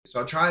So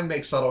I try and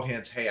make subtle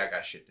hints. Hey, I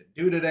got shit to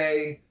do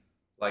today.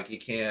 Like you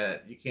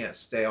can't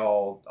stay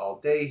all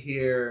day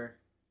here.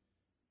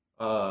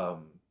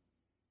 Um,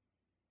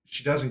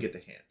 she doesn't get the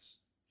hints.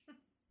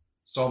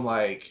 So I'm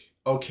like,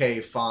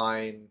 okay,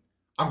 fine.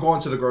 I'm going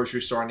to the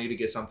grocery store. I need to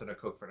get something to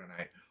cook for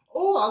tonight.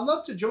 Oh, I'd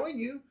love to join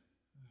you.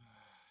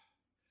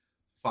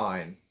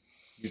 Fine.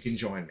 You can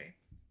join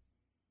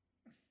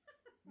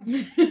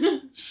me.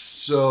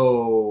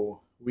 So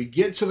we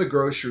get to the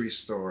grocery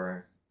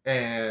store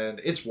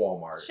and it's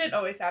Walmart. Shit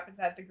always happens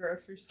at the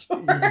grocery store.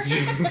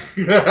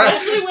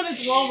 Especially when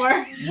it's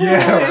Walmart.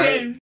 Yeah,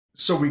 right.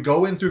 So we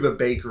go in through the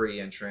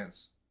bakery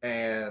entrance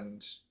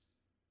and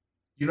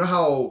you know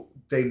how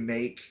they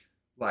make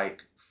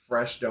like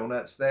fresh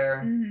donuts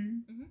there?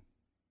 Mm-hmm.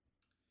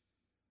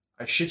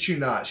 I shit you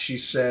not. She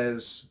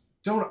says,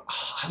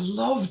 I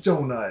love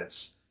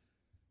donuts.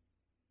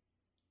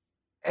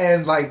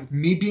 And like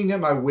me being at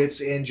my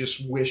wit's end,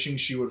 just wishing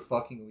she would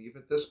fucking leave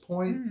at this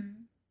point,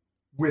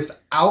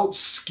 without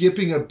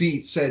skipping a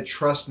beat, said,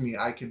 "Trust me,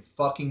 I can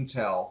fucking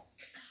tell."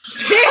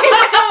 Damn!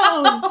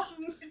 Oh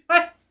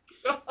my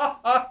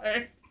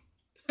god.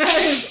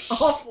 That is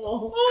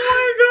awful. Oh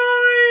my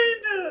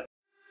god.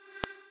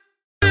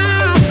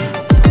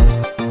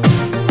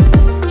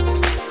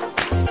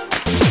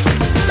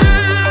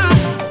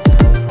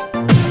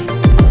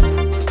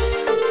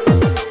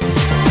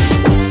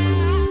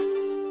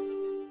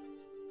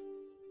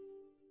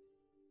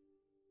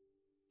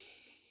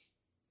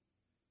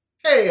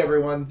 Hey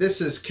everyone, this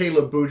is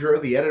Caleb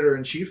Boudreau, the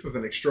editor-in-chief of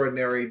An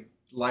Extraordinary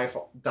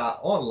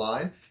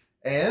Life.online,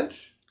 and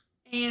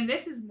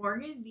this is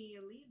Morgan, the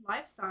lead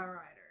lifestyle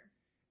writer.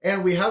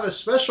 And we have a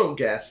special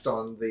guest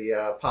on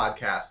the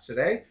podcast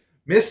today,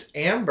 Miss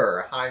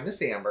Amber. Hi,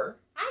 Miss Amber.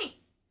 Hi.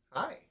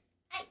 Hi.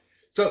 Hi.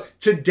 So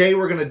today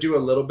we're going to do a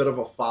little bit of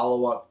a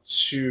follow-up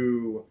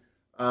to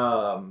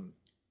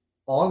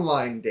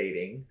online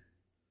dating.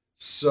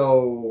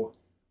 So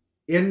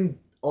in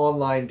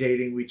online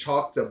dating, we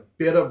talked a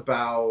bit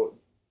about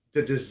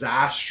the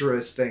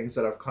disastrous things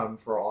that have come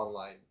from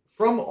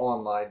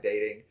online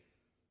dating.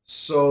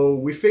 So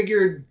we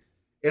figured,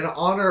 in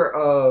honor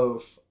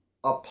of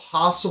a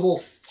possible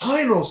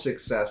final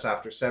success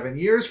after 7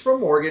 years from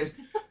Morgan,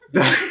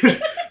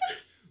 that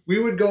we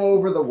would go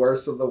over the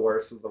worst of the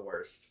worst of the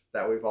worst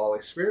that we've all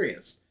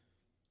experienced.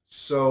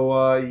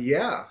 So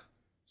yeah.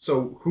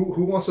 So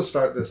who wants to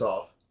start this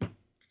off?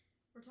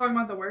 We're talking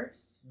about the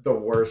worst? The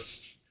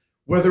worst.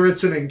 Whether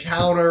it's an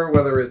encounter,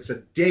 whether it's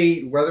a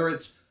date, whether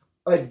it's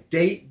a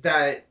date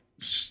that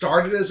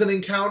started as an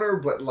encounter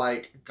but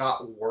like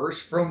got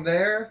worse from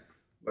there.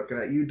 Looking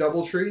at you,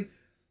 Doubletree.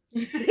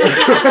 Yeah,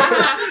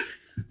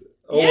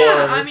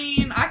 I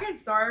mean, I can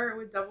start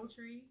with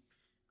Doubletree.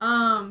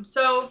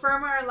 So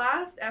from our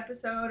last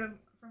episode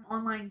from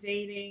online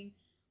dating,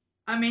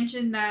 I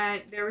mentioned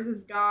that there was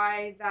this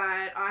guy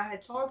that I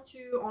had talked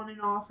to on and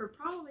off for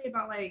probably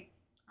about like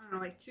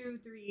 2-3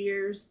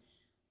 years.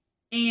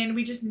 And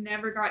we just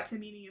never got to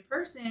meeting in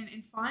person.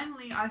 And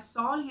finally, I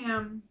saw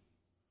him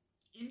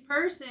in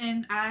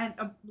person at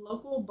a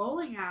local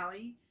bowling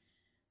alley.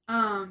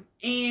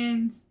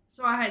 And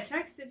so I had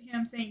texted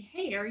him saying,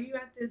 "Hey, are you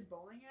at this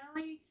bowling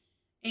alley?"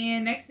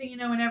 And next thing you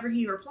know, whenever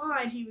he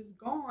replied, he was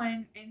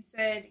gone and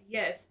said,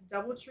 "Yes,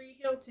 Doubletree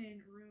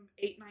Hilton, room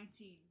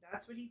 819.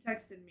 That's what he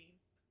texted me.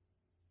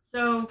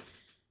 So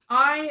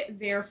I,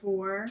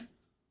 therefore,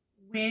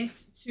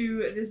 went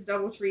to this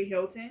Doubletree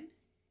Hilton,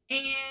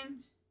 and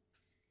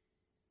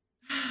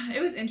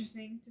it was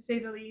interesting, to say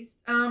the least.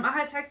 I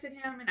had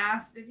texted him and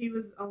asked if he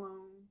was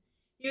alone.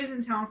 He was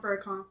in town for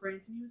a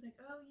conference, and he was like,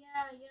 "Oh,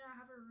 yeah, I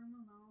have a room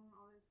alone,"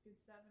 all this good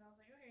stuff. And I was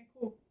like, okay,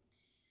 cool.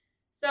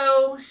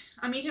 So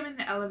I meet him in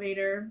the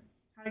elevator,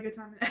 had a good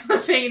time in the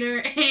elevator,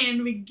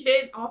 and we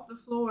get off the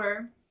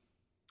floor,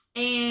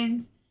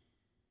 and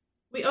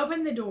we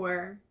open the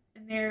door,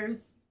 and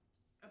there's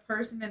a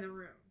person in the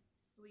room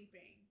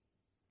sleeping.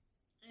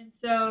 And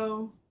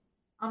so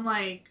I'm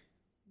like,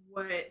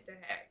 what the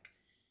heck?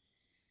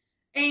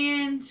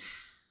 And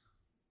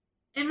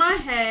in my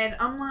head,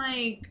 I'm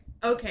like,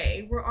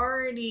 okay, we're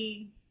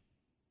already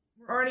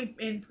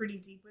in pretty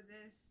deep with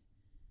this,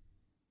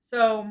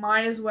 so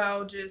might as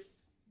well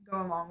just go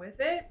along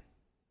with it.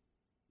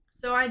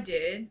 So I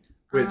did.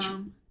 Which,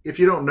 if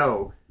you don't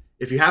know,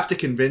 if you have to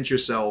convince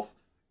yourself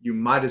you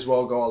might as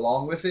well go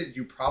along with it,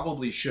 you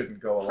probably shouldn't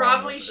go along with it.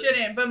 Probably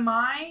shouldn't, but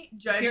my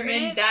judgment... You're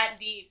in that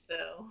deep,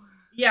 though.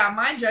 Yeah,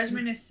 my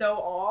judgment is so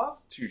off.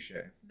 Touche.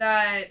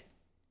 That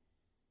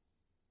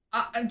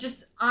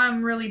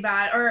I'm really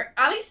bad, or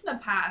at least in the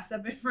past,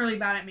 I've been really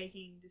bad at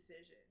making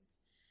decisions.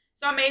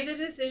 So I made the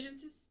decision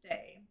to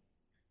stay.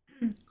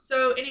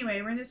 So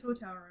anyway, we're in this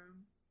hotel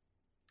room.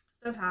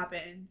 Stuff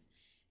happens.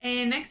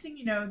 And next thing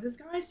you know, this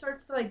guy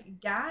starts to like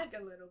gag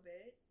a little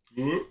bit.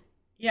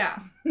 Yeah.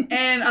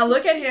 And I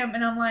look at him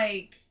and I'm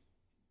like,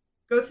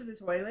 go to the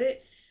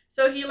toilet.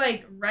 So he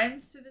like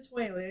runs to the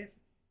toilet.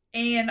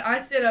 And I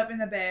sit up in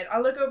the bed. I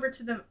look over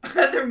to the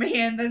other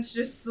man that's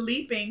just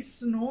sleeping,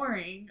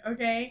 snoring,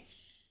 okay?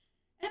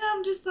 And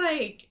I'm just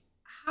like,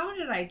 how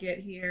did I get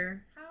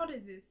here? How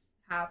did this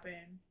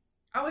happen?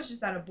 I was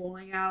just at a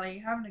bowling alley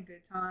having a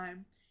good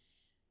time.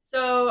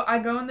 So I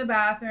go in the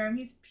bathroom.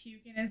 He's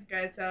puking his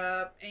guts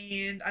up,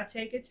 and I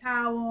take a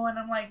towel and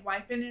I'm like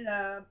wiping it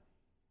up,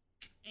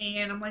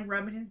 and I'm like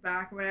rubbing his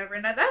back or whatever.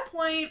 And at that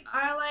point,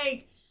 I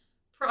like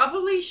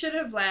probably should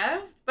have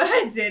left, but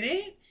I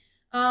didn't.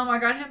 I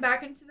got him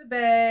back into the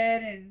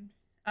bed,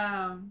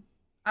 and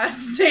I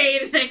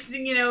stayed. Next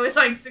thing you know, it's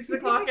like 6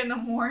 o'clock in the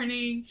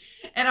morning,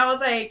 and I was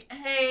like,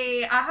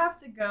 "Hey, I have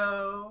to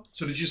go."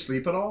 So did you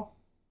sleep at all?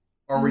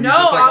 Or were you No,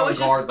 just like I on was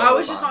guard just the I whole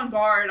was just time? on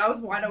guard. I was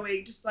wide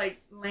awake, just like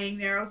laying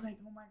there. I was like,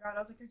 "Oh my god!" I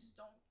was like, "I just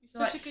don't."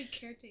 You're such a good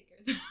caretaker.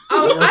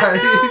 I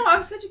Right? know.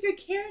 I'm such a good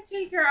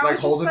caretaker. I Like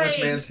was holding just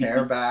this man's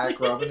hair back,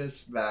 rubbing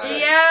his back.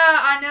 Yeah,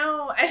 I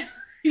know.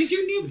 He's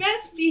your new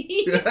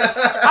bestie.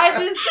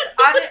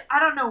 I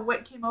don't know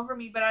what came over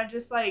me, but I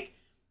just like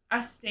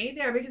I stayed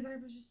there because I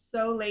was just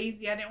so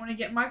lazy. I didn't want to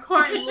get in my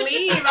car and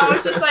leave. I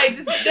was just like,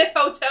 this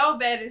hotel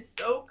bed is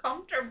so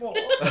comfortable.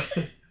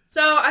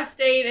 So I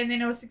stayed, and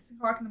then it was 6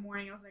 o'clock in the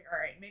morning. I was like, all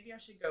right, maybe I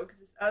should go because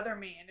this other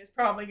man is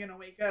probably gonna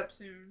wake up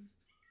soon.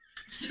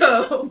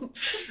 So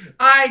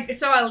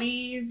I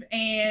leave,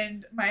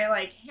 and my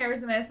like hair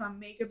is a mess, my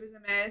makeup is a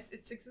mess.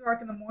 It's 6 o'clock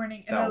in the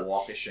morning, and That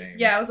walk of shame.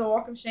 yeah, it was a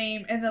walk of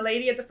shame. And the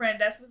lady at the front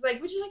desk was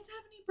like, "Would you like to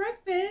have any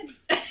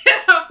breakfast?" And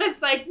I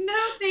was like, "No,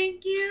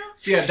 thank you."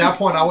 See, at that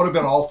point, I would have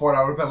been all for it.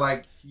 I would have been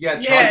like, yeah,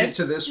 charge it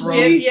to this room.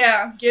 Give me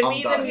I'm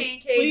the done.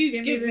 pancakes. Please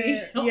give give me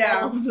me the all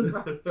yeah. of the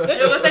breakfast.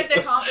 It was like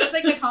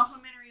the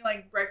complimentary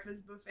like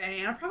breakfast buffet,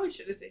 and I probably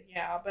should have said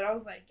yeah, but I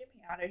was like, "Get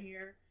me out of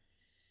here."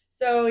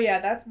 So yeah,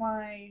 that's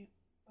my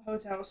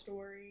hotel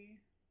story.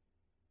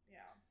 Yeah,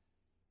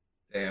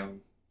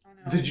 Damn. I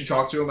know. Did you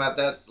talk to him at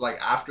that, like,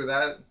 after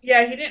that?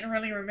 Yeah, he didn't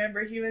really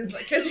remember. He was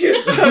like, because he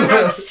was so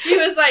drunk. He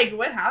was like,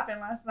 "What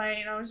happened last night?"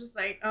 And I was just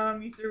like,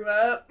 you threw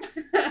up."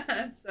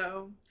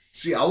 So.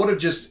 See, I would have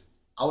just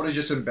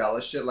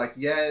embellished it. Like,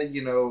 yeah,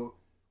 you know,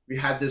 we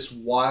had this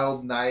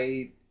wild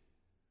night,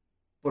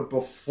 but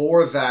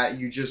before that,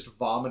 you just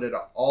vomited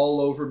all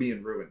over me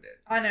and ruined it.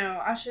 I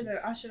know. I should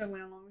have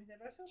went along with it,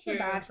 but I felt so True.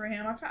 bad for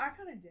him. I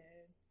kind of did.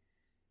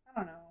 I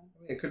don't know.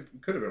 I mean, it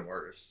could have been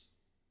worse.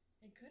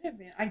 It could have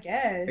been. I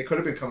guess. It could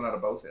have been coming out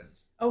of both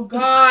ends. Oh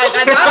God!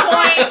 At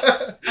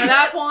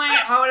that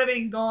point, I would have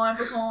been gone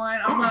for gone.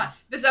 I'm not.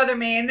 This other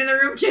man in the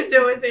room can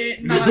deal with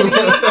it. Not me.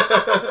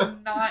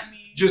 Not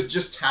me.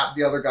 Just tap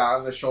the other guy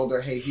on the shoulder.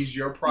 Hey, he's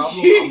your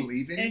problem. I'm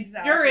leaving.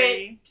 Exactly. You're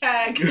it.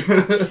 Tag.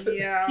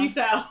 Yeah. Peace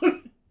out.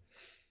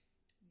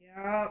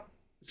 Yeah.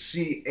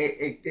 See,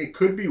 it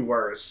could be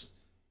worse.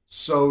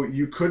 So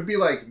you could be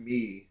like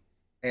me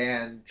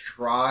and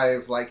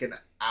drive like an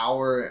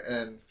hour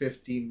and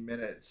 15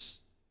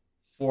 minutes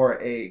for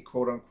a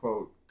quote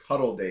unquote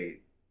cuddle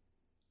date.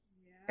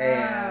 Yeah.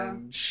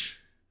 And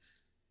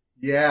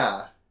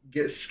yeah,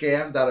 get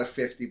scammed out of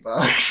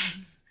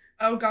 $50.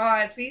 Oh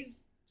God!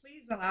 Please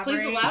elaborate.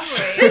 Please elaborate.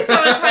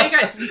 So it's how you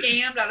got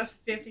scammed out of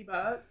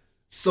 $50.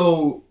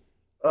 So,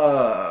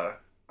 I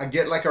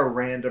get like a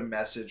random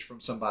message from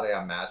somebody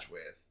I match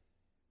with,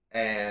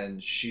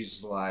 and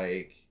she's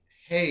like,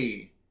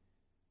 "Hey,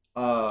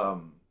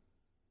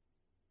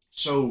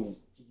 so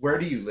where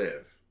do you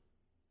live?"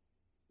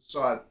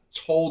 So I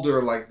told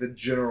her like the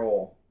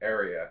general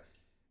area,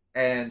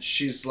 and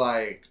she's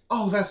like,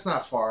 "Oh, that's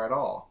not far at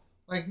all."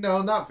 Like,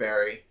 no, not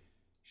very.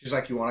 She's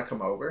like, "You want to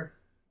come over?"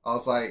 I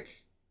was like,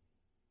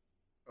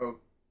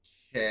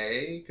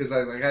 "Okay," because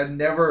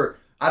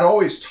I'd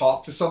always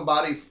talk to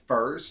somebody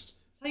first.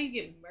 That's how you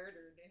get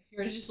murdered. If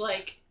you're just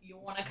like, you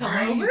want to come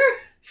Right. over?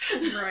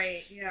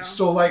 Right. Yeah.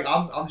 So like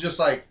I'm just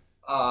like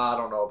I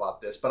don't know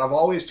about this, but I've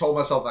always told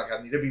myself like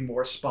I need to be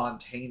more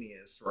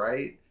spontaneous,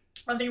 right?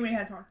 I think we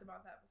had talked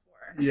about that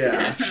before.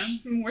 Yeah.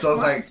 More So I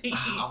was like,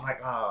 spontaneous. I'm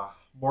like,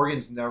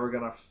 Morgan's never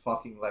gonna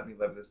fucking let me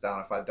live this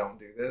down if I don't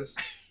do this.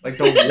 Like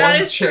the one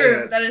That is chance,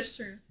 true. That is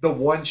true. the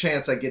one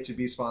chance I get to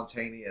be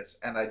spontaneous,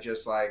 and I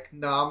just like,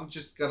 no, I'm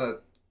just gonna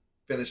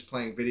finish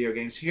playing video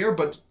games here.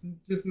 But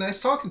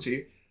nice talking to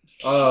you.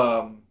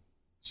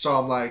 So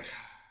I'm like,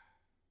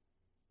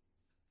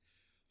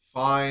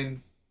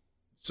 fine.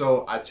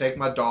 So I take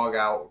my dog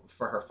out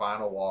for her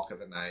final walk of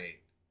the night.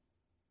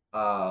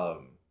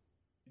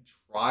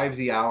 Drive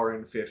the hour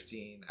and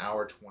 15,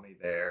 hour 20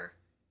 there.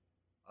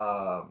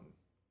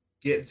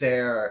 Get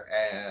there,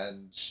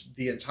 and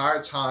the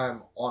entire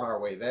time on our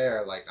way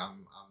there, like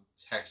I'm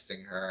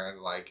texting her,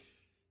 like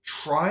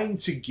trying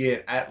to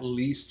get at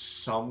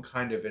least some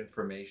kind of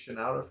information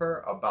out of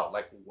her about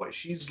like what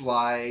she's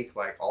like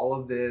all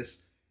of this.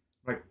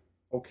 Like,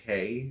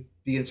 okay,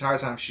 the entire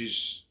time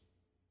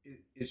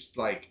it's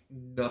like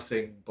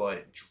nothing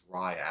but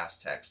dry ass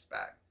text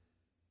back.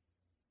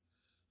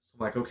 So I'm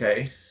like,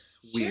 okay,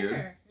 weird.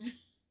 Sure.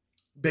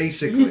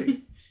 Basically.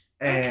 Okay.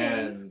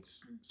 And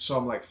so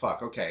I'm like,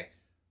 fuck, okay.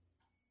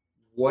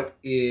 What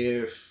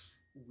if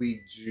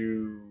we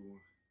do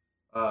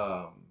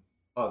oh,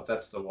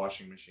 that's the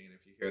washing machine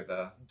if you hear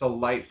the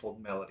delightful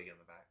melody in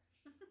the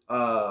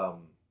back.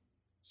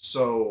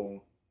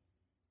 So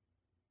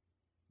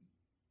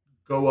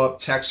go up,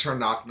 text her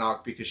knock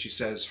knock because she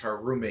says her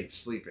roommate's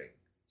sleeping.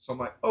 So I'm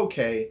like,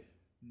 okay,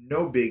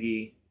 no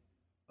biggie.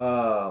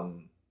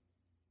 Um,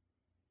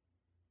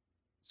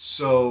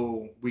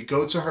 so we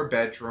go to her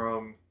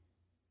bedroom,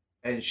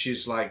 and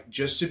she's like,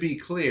 just to be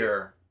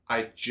clear,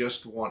 I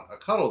just want a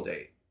cuddle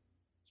date.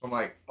 So I'm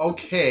like,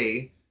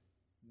 okay,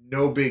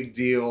 no big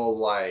deal.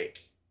 Like,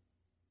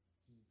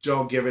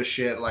 don't give a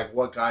shit. Like,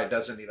 what guy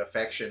doesn't need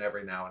affection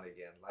every now and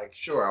again? Like,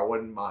 sure, I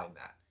wouldn't mind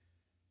that.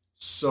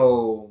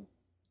 So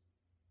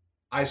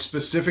I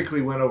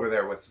specifically went over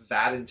there with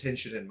that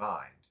intention in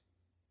mind.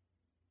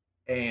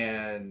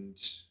 And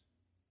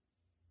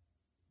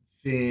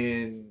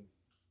then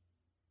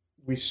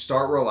we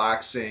start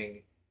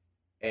relaxing,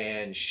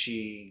 and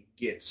she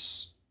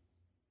gets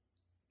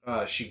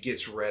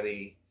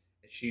ready.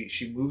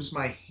 She moves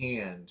my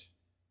hand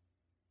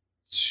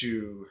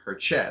to her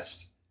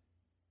chest.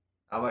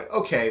 I'm like,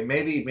 okay,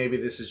 maybe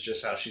this is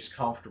just how she's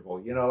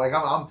comfortable. You know, like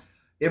I'm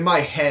in my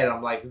head,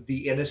 I'm like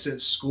the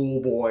innocent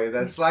schoolboy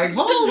that's like,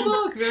 oh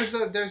look, there's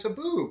a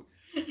boob.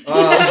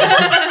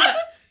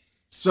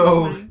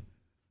 So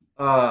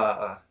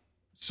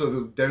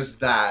there's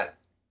that,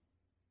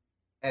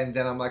 and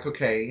then I'm like,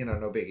 okay, you know,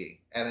 no biggie.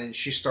 And then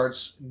she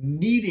starts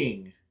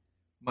kneading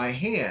my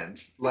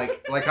hand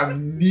like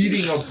I'm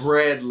kneading a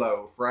bread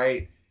loaf,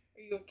 right?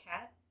 Are you a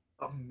cat?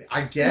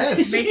 I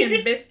guess.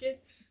 Making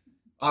biscuits.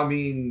 I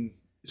mean,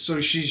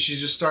 so she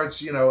just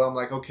starts, you know, I'm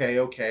like,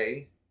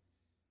 okay.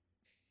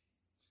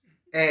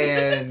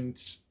 And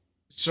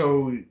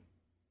so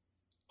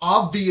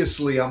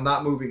obviously I'm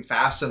not moving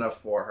fast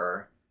enough for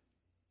her.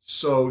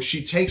 So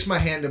she takes my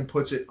hand and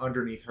puts it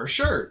underneath her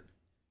shirt.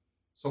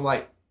 So I'm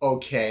like,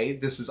 okay,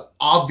 this is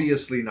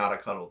obviously not a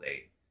cuddle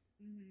date.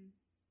 Mm-hmm.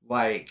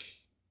 Like,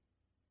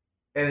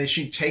 and then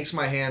she takes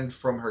my hand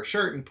from her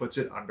shirt and puts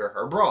it under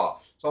her bra.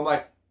 So I'm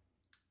like,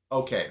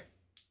 okay,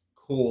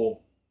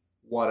 cool,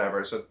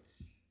 whatever. So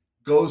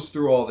goes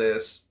through all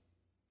this,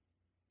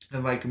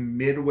 and like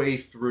midway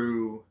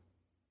through,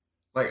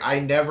 like I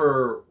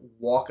never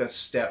walk a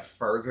step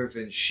further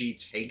than she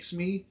takes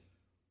me,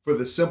 for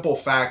the simple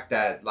fact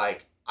that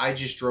like I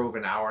just drove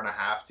an hour and a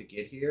half to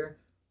get here.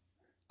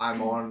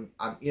 I'm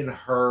in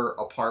her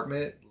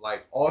apartment.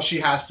 Like all she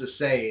has to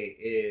say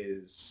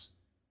is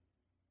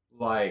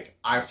like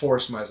I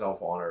forced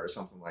myself on her or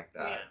something like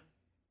that.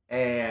 Yeah.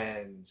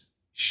 And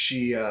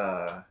she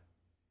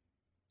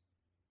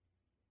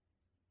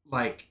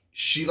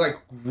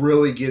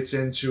really gets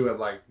into it,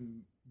 like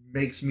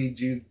makes me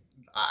do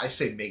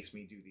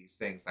these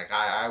things. Like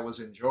I was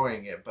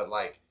enjoying it, but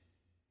like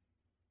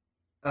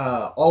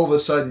all of a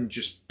sudden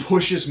just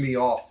pushes me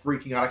off,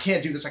 freaking out. I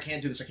can't do this,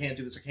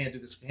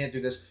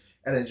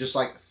 and then just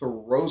like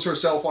throws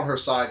herself on her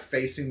side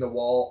facing the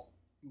wall,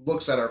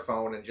 looks at her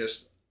phone, and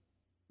just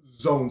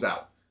zones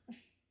out. And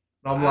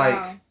I'm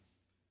like,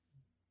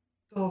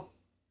 the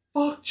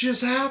fuck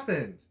just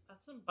happened?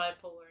 That's some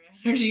bipolar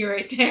energy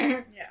right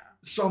there. Yeah.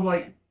 So I'm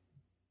like,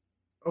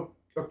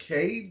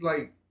 okay,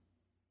 like,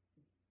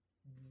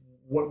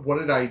 what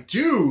did I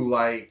do?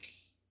 Like,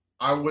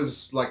 I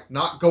was like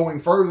not going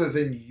further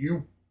than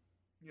you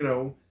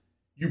know,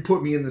 you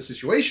put me in the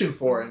situation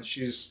for. And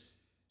she's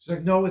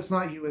like, no, it's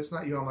not you.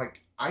 I'm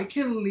like, I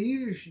can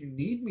leave if you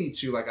need me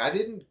to. Like, I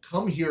didn't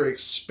come here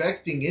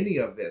expecting any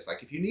of this.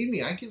 Like, if you need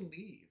me, I can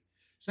leave.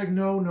 She's like,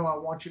 no, I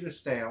want you to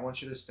stay.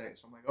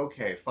 So I'm like,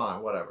 okay,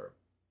 fine, whatever.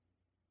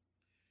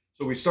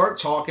 So we start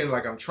talking,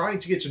 like I'm trying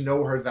to get to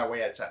know her that way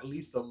it's at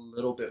least a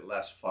little bit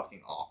less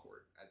fucking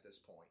awkward at this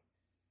point.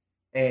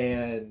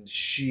 And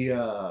she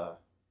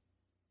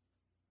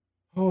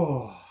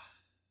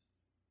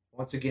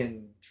once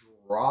again,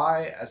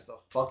 dry as the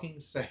fucking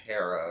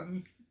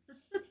Sahara.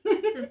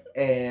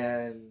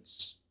 And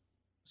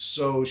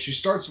so she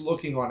starts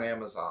looking on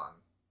Amazon.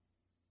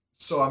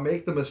 So I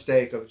make the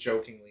mistake of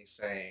jokingly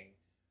saying,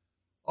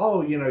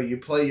 oh, you know, you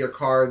play your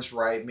cards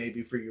right,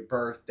 maybe for your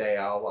birthday,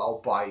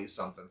 I'll buy you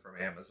something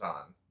from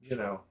Amazon, you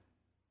know.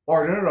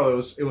 Or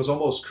no, it was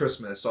almost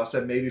Christmas. So I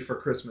said, maybe for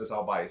Christmas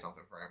I'll buy you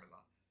something from Amazon.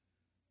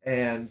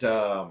 And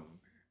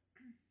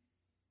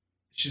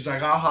she's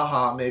like, ah ha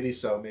ha, maybe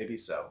so.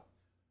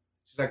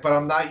 She's like, but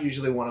I'm not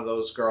usually one of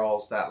those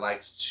girls that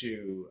likes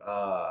to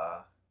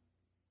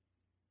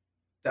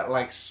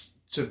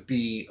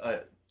be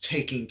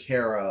taken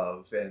care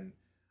of and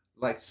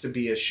likes to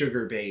be a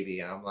sugar baby.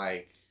 And I'm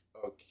like,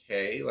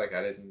 okay, like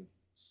I didn't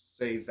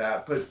say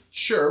that, but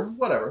sure,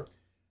 whatever.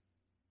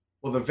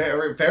 Well, the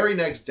very, very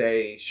next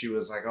day, she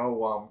was like, oh,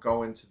 well, I'm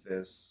going to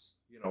this,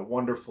 you know,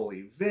 wonderful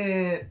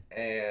event,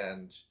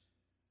 and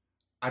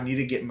I need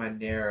to get my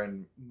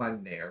nails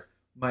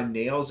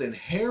and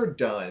hair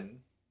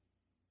done.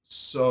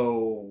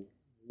 So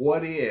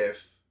what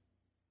if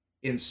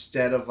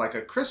instead of like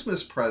a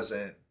Christmas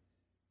present,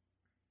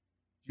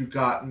 you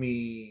got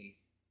me,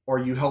 or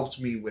you helped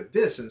me with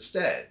this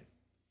instead?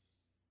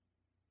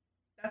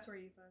 That's where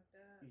you fucked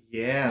up.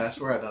 Yeah, that's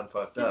where I done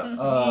fucked up.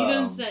 You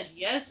done said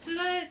yes to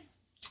that?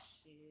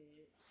 Shit.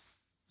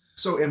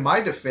 So in my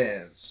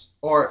defense,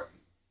 or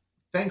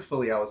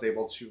thankfully I was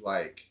able to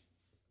like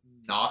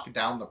knock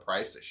down the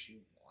price that she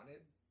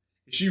wanted.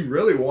 She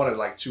really wanted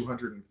like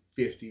 $250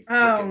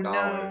 freaking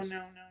dollars.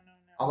 No.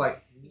 I'm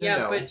like, Yeah,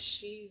 No. but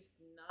she's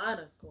not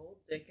a gold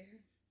digger.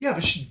 Yeah,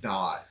 but she's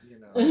not,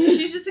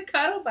 She's just a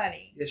cuddle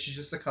buddy Yeah, she's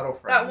just a cuddle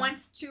friend. that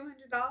wants $200.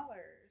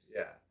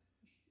 Yeah.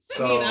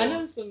 I mean, I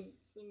know some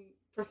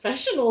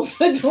professionals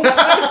that don't charge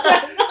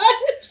that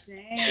much.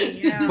 Dang,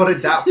 yeah. But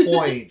at that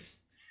point,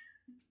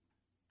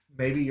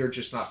 maybe you're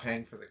just not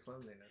paying for the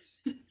cleanliness.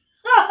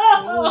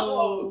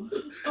 Oh,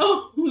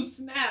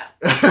 snap.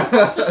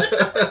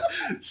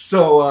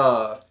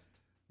 So,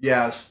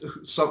 yes.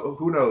 So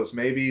who knows?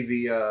 Maybe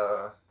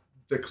the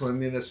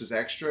cleanliness is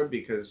extra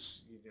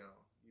because you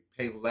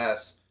pay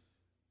less,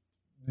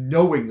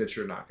 knowing that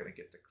you're not going to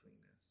get the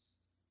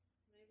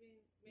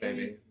cleanest.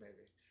 Maybe.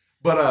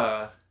 But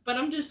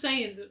I'm just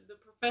saying the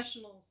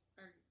professionals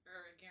are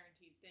a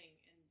guaranteed thing,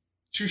 and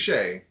touche.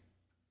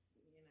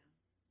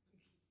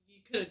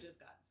 You could have just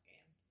gotten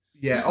scammed.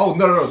 Yeah. Oh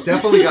no,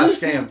 definitely got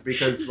scammed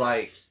because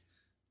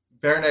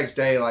very next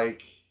day,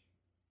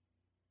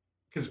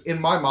 because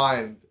in my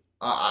mind,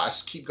 I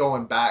just keep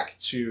going back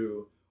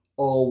to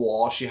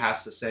all she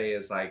has to say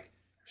is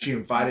she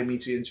invited me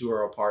into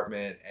her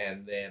apartment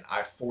and then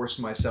I forced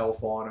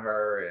myself on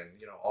her and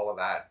all of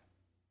that.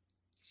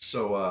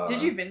 So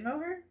did you Venmo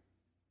her?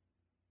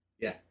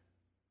 Yeah. I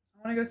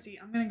want to go see.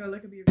 I'm gonna go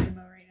look up your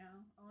Venmo right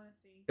now. I want to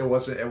see. It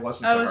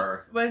wasn't to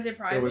her. Was it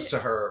private? It was to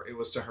her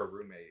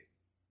roommate.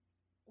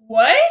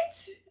 What?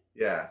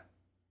 Yeah.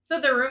 So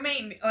the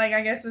roommate,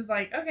 I guess, was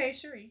like, okay,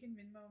 sure, you can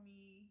Venmo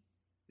me.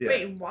 Yeah.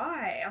 Wait,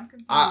 why? I'm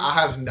confused.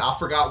 I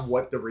forgot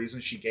what the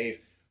reason she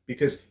gave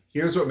because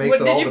here's what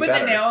makes it all the better. Did you put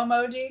the nail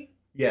emoji?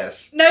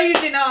 Yes. No, you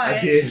did not. I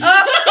did.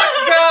 Oh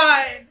my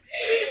god.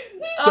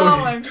 So oh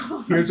my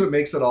god. Here's what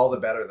makes it all the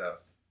better though.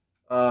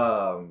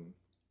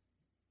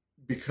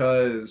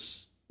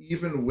 Because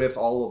even with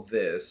all of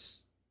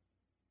this,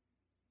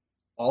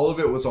 all of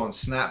it was on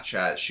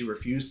Snapchat. She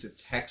refused to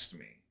text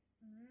me.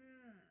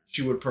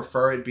 She would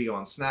prefer it be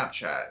on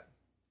Snapchat.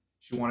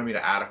 She wanted me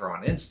to add her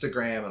on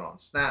Instagram and on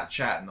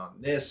Snapchat and on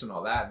this and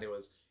all that. And it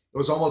was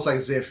almost like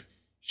as if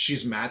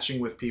she's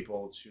matching with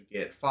people to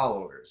get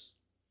followers.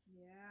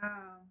 Yeah.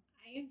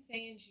 I ain't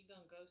saying she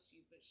gonna ghost you,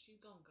 but she's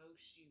gonna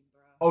ghost you,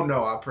 bro. Oh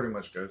no, I pretty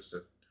much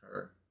ghosted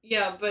her.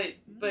 Yeah, but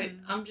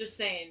I'm just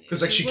saying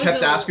because she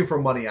kept asking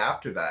for money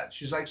after that.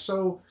 She's like,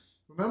 so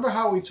remember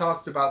how we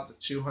talked about the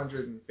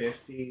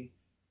 250?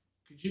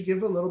 Could you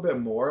give a little bit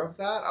more of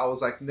that? I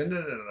was like,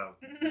 no.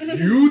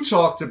 You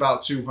talked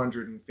about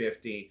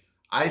 250.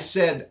 I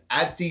said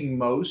at the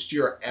most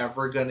you're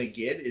ever gonna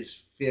get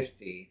is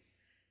 50.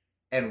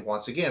 And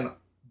once again,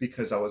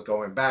 because I was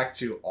going back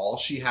to all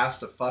she has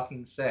to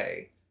fucking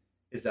say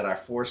is that I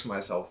forced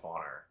myself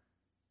on her.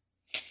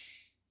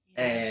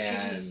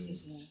 Yeah, and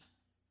she's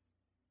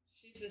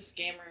a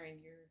scammer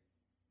and you're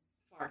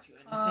far too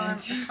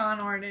innocent. Con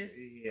artist.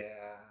 Yeah.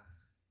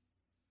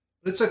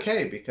 But it's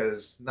okay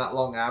because not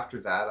long after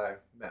that I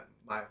met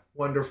my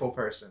wonderful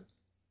person.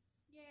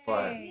 Yay.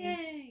 But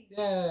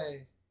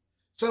Yay.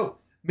 So,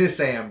 Miss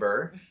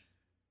Amber.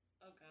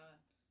 Oh god.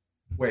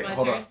 Wait, My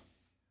hold turn? on.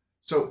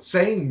 So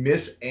saying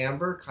Miss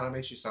Amber kind of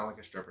makes you sound like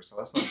a stripper, so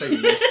let's not say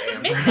Miss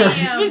Amber. Miss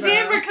Amber. Miss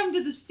Amber, come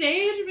to the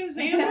stage, Miss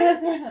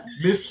Amber.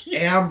 Miss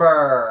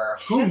Amber.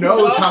 Who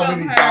knows how Welcome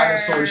many her.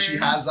 dinosaurs she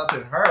has up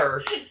in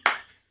her?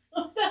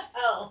 What the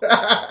hell?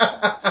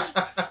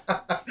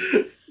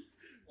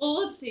 Well,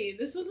 let's see.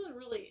 This wasn't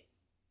really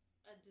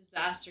a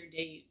disaster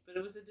date, but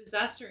it was a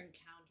disaster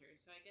encounter,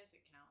 so I guess it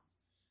counts.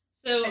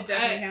 So It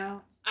definitely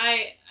counts.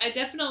 I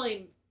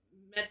definitely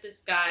met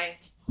this guy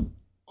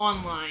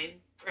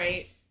online,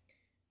 right?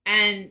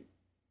 And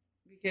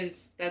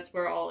because that's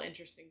where all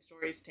interesting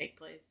stories take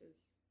place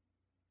is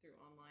through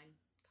online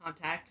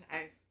contact.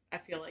 I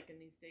feel like in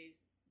these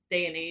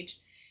day and age.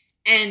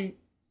 And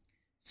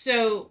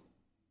so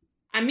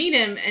I meet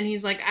him and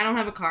he's like, I don't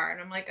have a car. And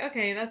I'm like,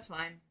 okay, that's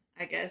fine,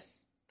 I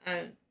guess.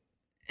 And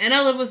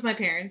I live with my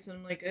parents. And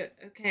I'm like,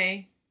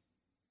 okay,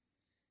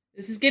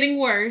 this is getting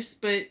worse,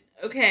 but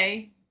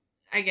okay,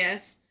 I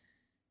guess.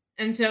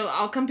 And so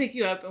I'll come pick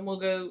you up and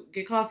we'll go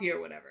get coffee or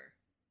whatever.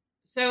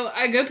 So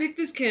I go pick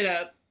this kid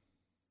up.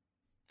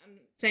 I'm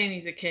saying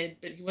he's a kid,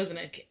 but he wasn't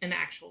an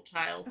actual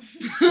child.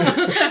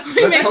 Let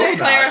me Let's hope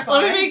not.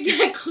 Let me make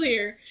that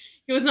clear.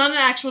 He was not an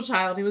actual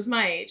child. He was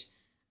my age.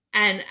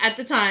 And at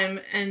the time,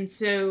 and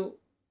so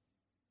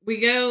we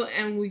go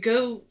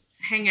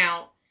hang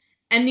out.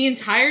 And the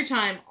entire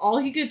time, all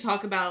he could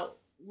talk about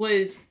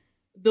was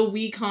the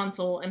Wii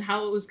console and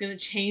how it was going to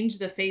change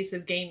the face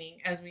of gaming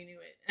as we knew it.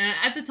 And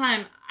at the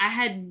time, I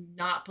had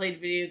not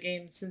played video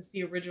games since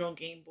the original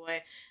Game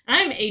Boy. And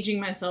I'm aging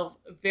myself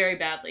very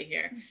badly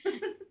here.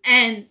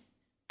 And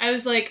I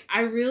was like, I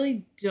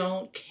really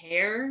don't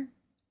care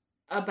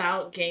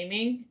about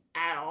gaming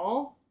at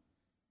all.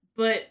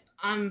 But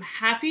I'm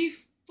happy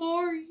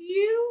for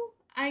you,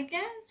 I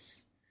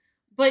guess.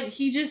 But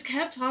he just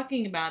kept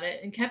talking about it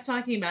and kept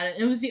talking about it.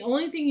 And it was the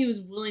only thing he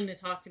was willing to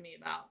talk to me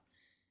about.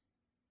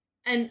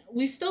 And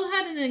we still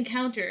had an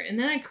encounter. And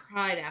then I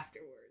cried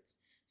afterwards.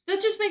 So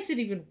that just makes it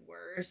even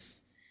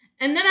worse.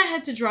 And then I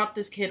had to drop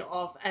this kid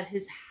off at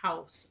his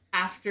house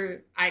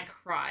after I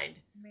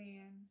cried.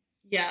 Man.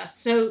 Yeah,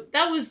 so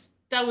that was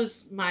that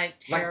was my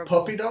terrible.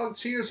 Like puppy dog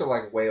tears or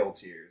like whale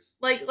tears?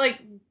 Like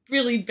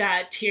really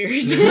bad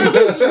tears. I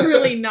was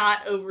really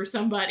not over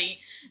somebody,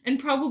 and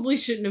probably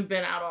shouldn't have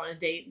been out on a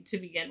date to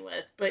begin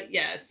with. But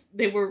yes,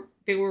 they were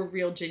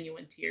real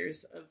genuine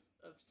tears of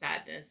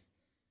sadness.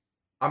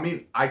 I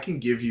mean, I can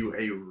give you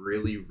a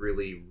really,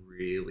 really,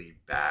 really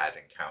bad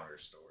encounter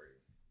story.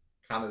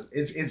 Kind of,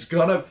 it's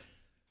gonna.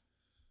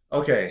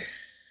 Okay,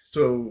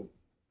 so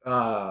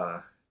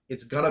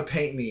it's gonna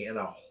paint me in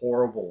a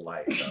horrible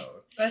light though.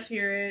 Let's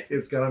hear it.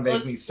 It's gonna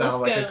make me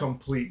sound like go. a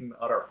complete and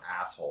utter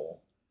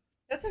asshole.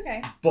 That's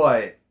okay.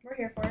 But We're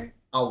here for it.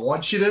 I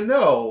want you to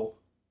know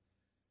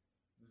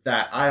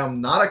that I am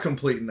not a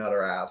complete and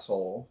utter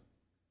asshole.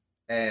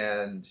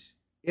 And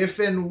if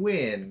and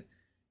when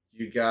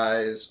you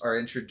guys are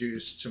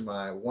introduced to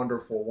my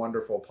wonderful,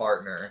 wonderful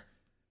partner,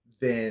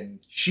 then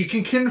she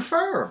can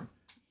confirm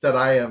that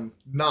I am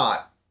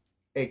not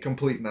a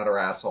complete and utter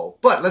asshole.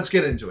 But let's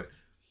get into it.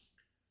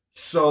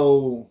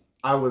 So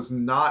I was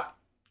not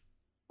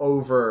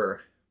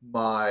over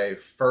my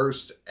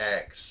first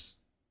ex.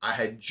 I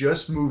had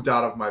just moved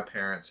out of my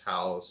parents'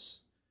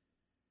 house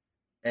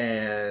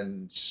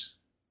and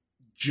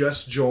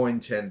just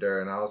joined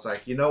Tinder, and I was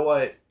like, you know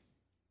what?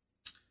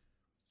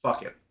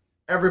 Fuck it.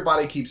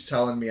 Everybody keeps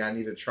telling me I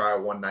need to try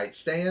a one night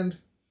stand.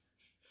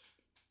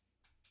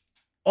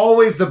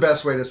 Always the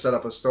best way to set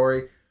up a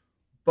story,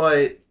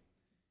 but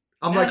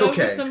I'm like, Not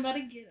over okay.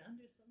 somebody, get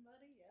under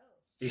somebody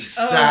else.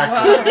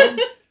 Exactly. Oh,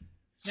 wow.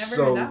 Never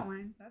So- heard that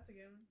one. That's a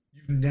good one.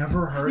 You've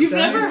never heard You've that?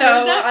 never heard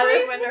No, that I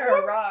phrase live under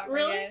before? a rock.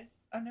 Really? Yes.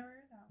 I've never heard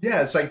that.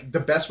 Yeah, it's like the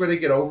best way to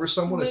get over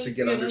someone is to Let's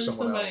get under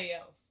someone somebody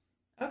else.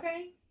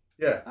 Okay.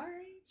 Yeah. All right.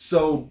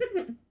 So,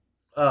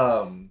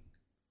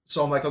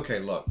 so I'm like, okay,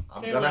 look,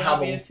 I'm Fairly gonna have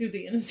obvious who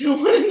the innocent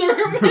one in the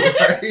room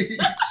is.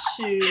 right?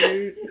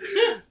 Shoot.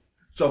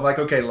 So I'm like,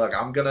 okay, look,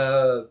 I'm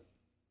gonna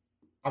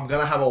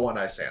have a one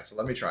night stand. So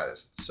let me try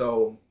this.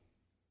 So,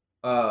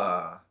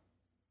 I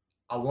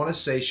want to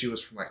say she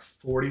was from like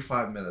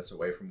 45 minutes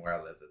away from where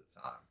I lived at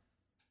the time,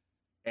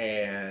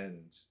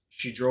 and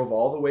she drove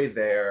all the way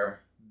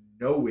there,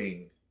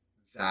 knowing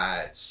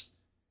that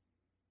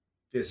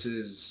this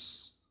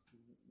is,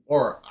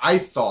 or I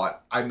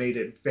thought I made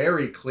it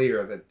very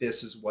clear that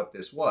this is what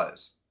this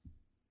was.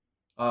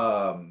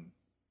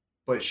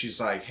 But she's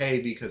like,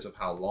 hey, because of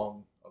how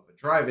long of a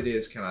drive it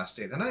is, can I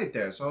stay the night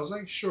there? So I was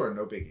like, sure,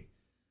 no biggie.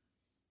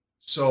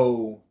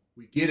 So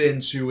we get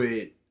into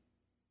it,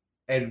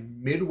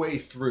 and midway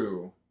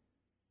through,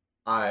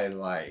 I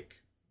like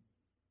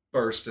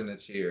burst into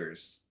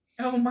tears.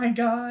 Oh my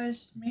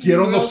gosh. Man. Get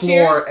on the Real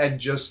floor tears? and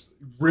just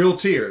real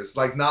tears.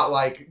 Like, not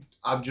like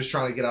I'm just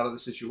trying to get out of the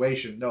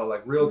situation. No,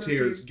 like real Real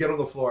tears. tears. Get on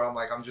the floor. I'm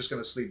like, I'm just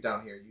going to sleep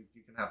down here.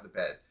 You can have the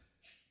bed.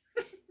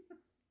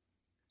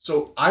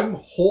 So I'm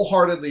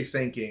wholeheartedly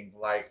thinking,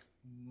 like,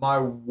 my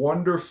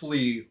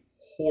wonderfully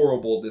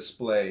horrible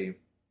display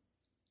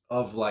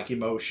of like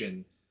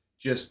emotion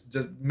just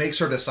makes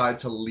her decide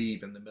to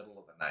leave in the middle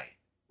of the night,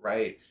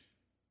 right?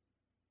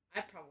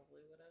 I probably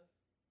would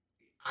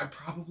have. I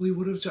probably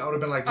would have. I would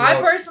have been like, I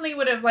look, personally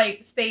would have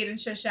like stayed and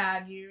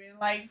shashad you and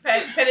like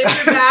petted your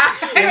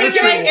back and be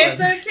Innocent like, one. it's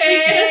The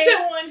okay.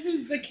 innocent one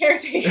who's the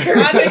caretaker.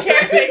 I'm the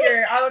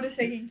caretaker. I would have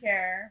taken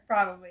care,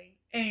 probably.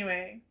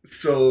 Anyway.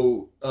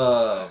 so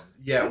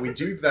yeah, we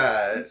do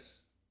that,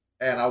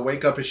 and I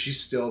wake up and she's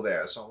still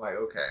there. So I'm like,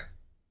 okay.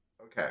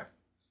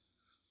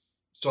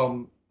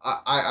 So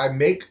I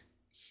make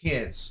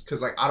hints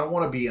because like I don't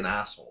want to be an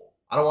asshole.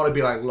 I don't want to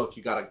be like, look,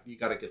 you gotta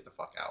get the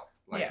fuck out.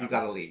 Like Yeah. you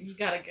gotta leave. You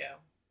gotta go.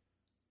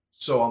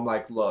 So I'm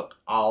like, look,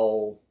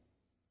 I'll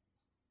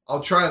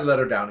try and let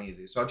her down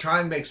easy. So I try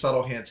and make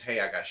subtle hints. Hey,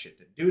 I got shit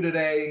to do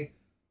today.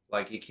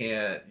 Like you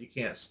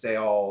can't stay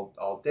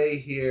all day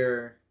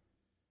here.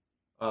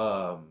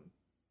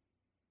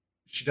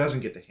 She doesn't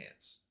get the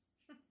hints.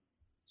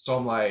 So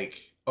I'm like,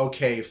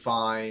 okay,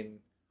 fine.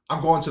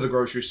 I'm going to the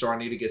grocery store. I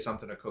need to get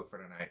something to cook for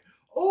tonight.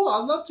 Oh,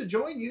 I'd love to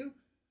join you.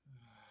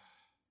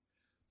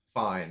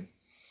 Fine.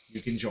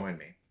 You can join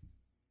me.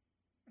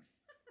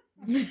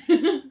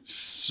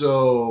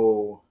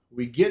 So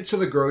we get to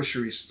the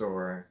grocery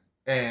store,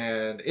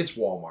 and it's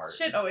Walmart.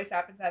 Shit always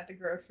happens at the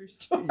grocery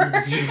store.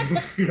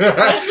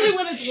 Especially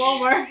when it's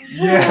Walmart.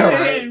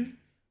 Yeah,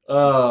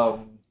 right.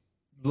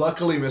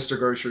 Luckily, Mr.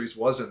 Groceries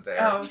wasn't there.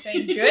 Oh,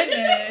 thank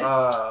goodness.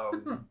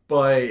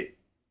 But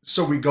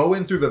so we go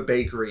in through the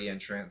bakery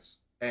entrance,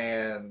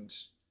 and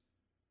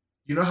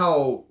you know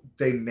how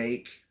they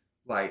make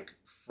like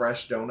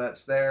fresh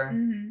donuts there?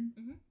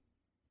 Mm-hmm.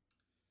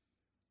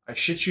 I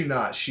shit you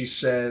not. She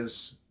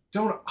says,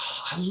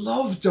 I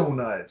love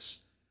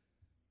donuts.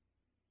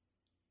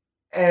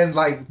 And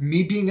like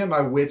me being at my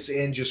wit's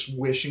end, just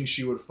wishing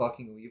she would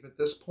fucking leave at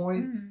this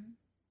point, Mm-hmm.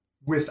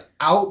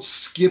 without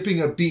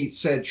skipping a beat,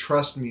 said,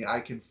 trust me,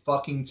 I can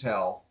fucking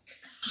tell.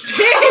 Damn!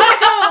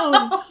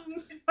 Oh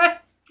my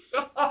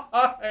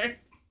god.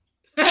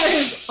 That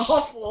is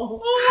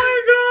awful.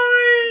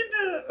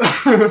 Oh my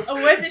god.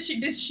 What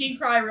did she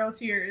cry real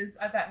tears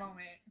at that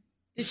moment?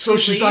 Did So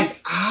she she's leave?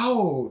 like,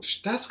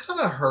 ouch, that's kind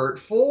of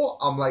hurtful.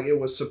 I'm like, it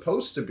was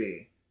supposed to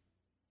be.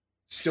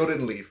 Still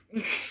didn't leave.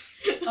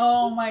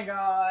 Oh my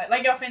god!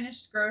 Like I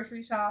finished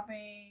grocery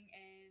shopping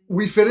and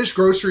We finished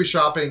grocery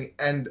shopping,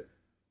 and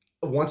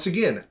once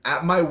again,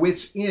 at my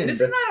wit's end.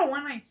 this is not a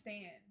one night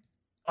stand.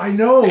 I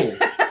know.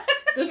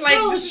 This like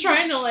was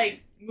trying to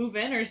like move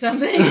in or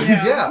something.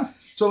 Yeah.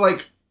 So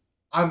like,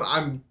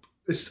 I'm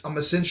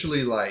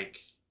essentially like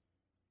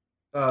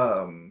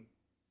I'm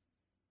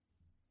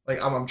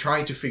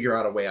trying to figure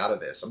out a way out of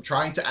this. I'm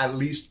trying to at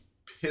least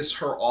piss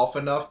her off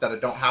enough that I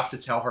don't have to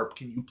tell her,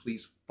 "Can you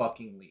please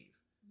fucking leave?"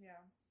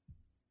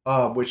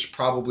 Yeah. Which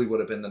probably would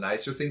have been the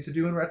nicer thing to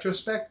do in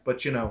retrospect,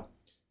 but you know,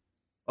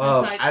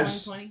 Hindsight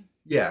 2020.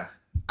 yeah,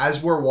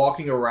 as we're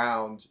walking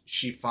around,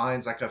 she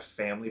finds like a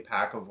family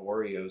pack of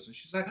Oreos, and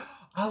she's like,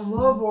 "I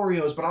love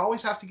Oreos, but I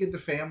always have to get the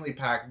family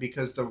pack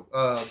because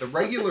the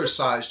regular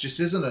size just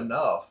isn't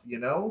enough, you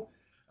know."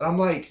 And I'm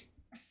like,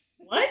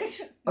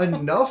 What?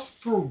 "Enough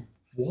for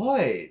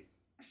what?"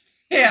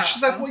 Yeah.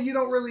 She's like, "Well, you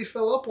don't really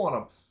fill up on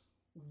them.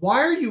 Why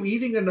are you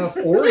eating enough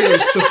Oreos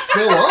to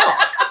fill up?"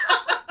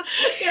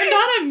 They're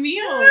not a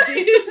meal, Oh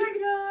dude. my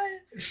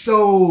god.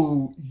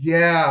 So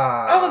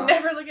yeah, I will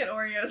never look at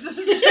Oreos.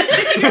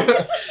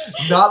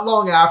 Not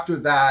long after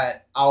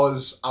that, I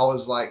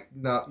was like,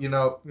 no, you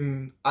know,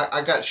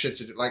 I got shit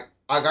to do. Like,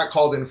 I got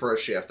called in for a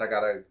shift. I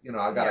gotta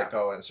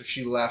go. And so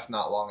she left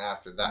not long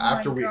after that. Oh my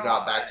after we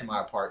got back to God.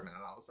 my apartment,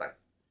 and I was like,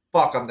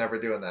 fuck, I'm never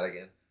doing that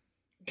again.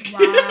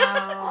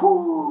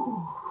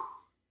 Wow.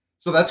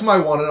 So that's my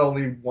one and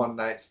only one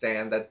night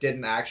stand that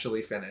didn't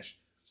actually finish.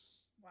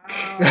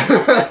 Wow.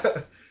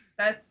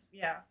 That's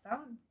yeah. That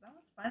one's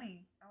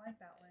funny. I like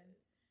that one.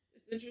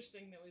 It's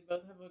interesting that we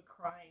both have a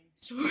crying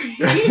story.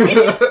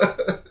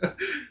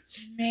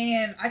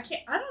 Man, I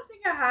don't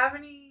think I have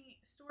any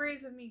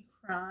stories of me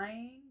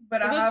crying, but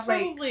Well, I that's have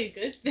like probably a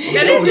good thing.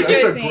 That is a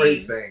that's good a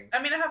great thing. thing.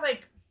 I mean I have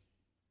like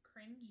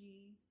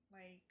cringy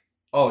like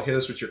Oh, hit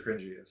us with your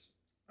cringiest.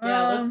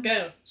 Yeah, let's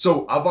go.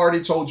 So I've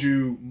already told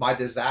you my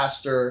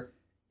disaster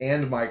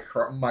and my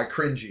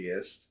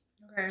cringiest.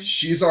 Okay.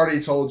 She's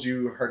already told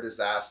you her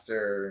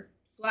disaster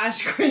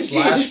Slash cringy.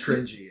 /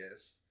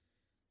 cringiest.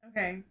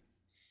 Okay.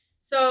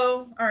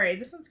 So, alright,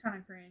 this one's kind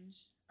of cringe.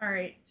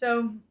 Alright,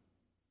 so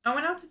I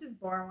went out to this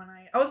bar one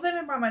night. I was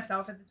living by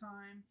myself at the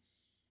time,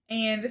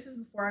 and this is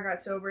before I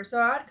got sober. So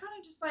I'd kind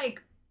of just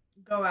like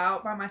go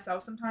out by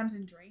myself sometimes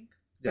and drink.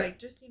 Yeah. Like,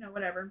 just,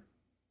 whatever.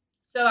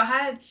 So I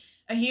had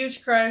a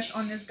huge crush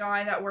on this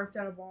guy that worked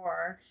at a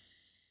bar.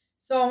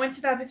 So I went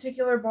to that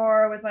particular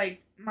bar with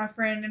like my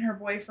friend and her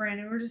boyfriend,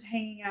 and we were just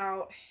hanging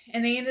out,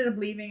 and they ended up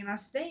leaving, and I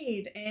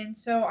stayed. And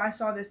so I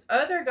saw this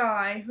other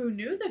guy who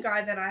knew the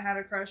guy that I had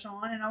a crush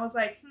on, and I was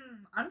like,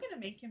 I'm gonna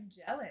make him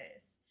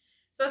jealous.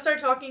 So I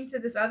started talking to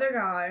this other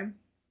guy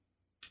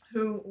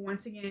who,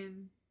 once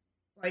again,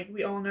 like,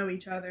 we all know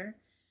each other.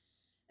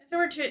 And so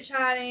we're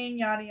chit-chatting,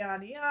 yada,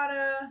 yada,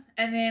 yada,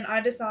 and then I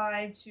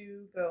decide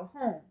to go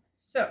home.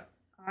 So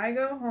I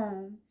go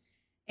home,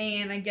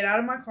 and I get out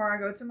of my car, I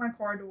go to my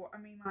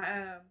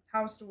my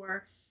house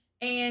door,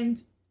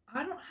 and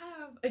I don't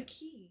have a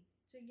key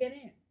to get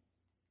in.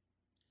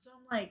 So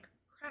I'm like,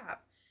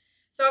 crap.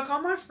 So I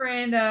call my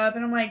friend up,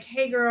 and I'm like,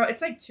 hey girl,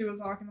 it's like 2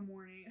 o'clock in the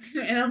morning.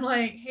 And I'm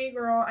like, hey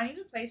girl, I need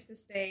a place to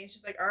stay. And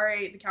she's like, all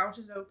right, the couch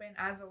is open,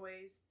 as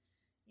always.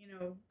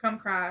 Come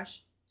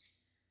crash.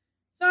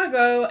 So I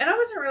go, and I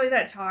wasn't really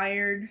that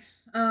tired.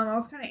 I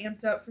was kind of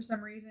amped up for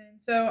some reason.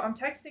 So I'm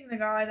texting the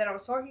guy that I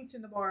was talking to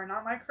in the bar,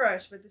 not my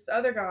crush, but this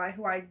other guy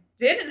who I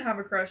didn't have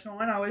a crush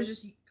on. I was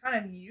just kind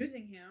of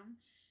using him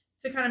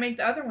to kind of make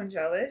the other one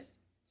jealous.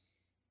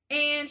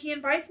 And he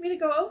invites me to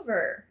go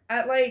over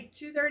at like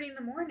 2:30 in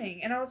the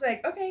morning. And I was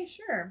like, okay,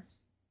 sure.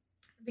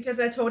 Because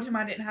I told him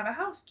I didn't have a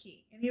house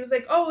key. And he was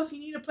like, oh, if you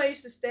need a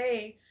place to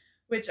stay,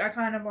 which I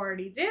kind of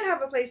already did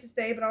have a place to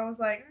stay, but I was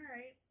like, all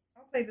right,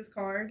 I'll play this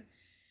card.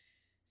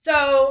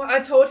 So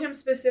I told him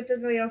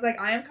specifically, I was like,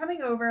 I am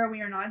coming over.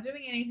 We are not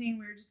doing anything.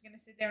 We're just going to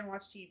sit there and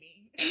watch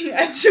TV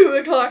at 2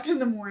 o'clock in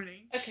the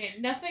morning. Okay,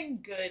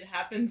 nothing good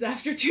happens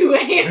after 2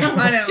 a.m.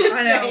 I know, Just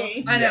I know,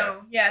 saying. I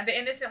know. Yeah, the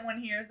innocent one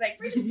here is like,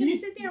 we're just going to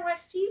sit there and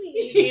watch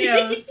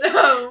TV,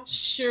 so.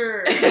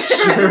 Sure.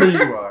 Sure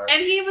you are.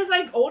 And he was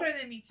like older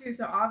than me too,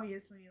 so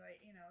obviously,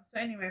 like, So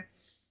anyway,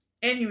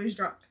 and he was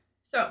drunk.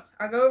 So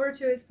I go over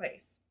to his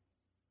place.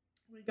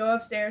 We go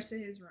upstairs to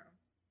his room.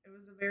 It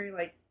was a very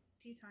like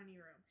teeny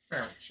room.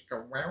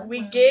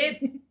 We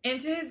get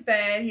into his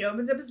bed. He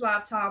opens up his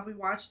laptop. We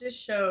watch this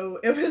show.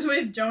 It was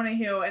with Jonah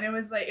Hill, and it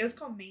was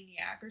called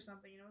Maniac or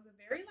something. And it was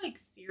a very like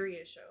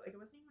serious show. Like, it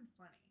wasn't even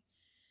funny.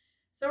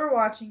 So we're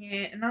watching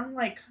it, and I'm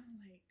like,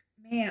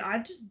 man, I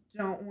just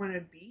don't want to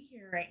be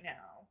here right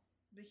now.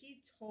 But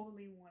he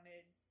totally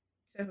wanted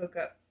to hook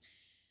up.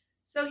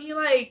 So he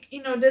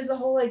does the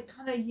whole like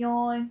kind of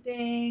yawn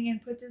thing and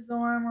puts his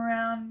arm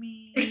around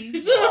me.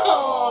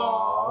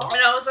 Aww.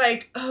 And I was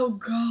like, oh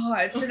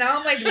God. So now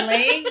I'm like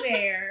laying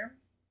there,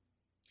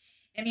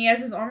 and he has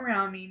his arm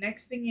around me.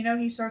 Next thing you know,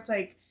 he starts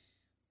like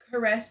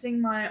caressing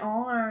my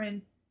arm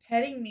and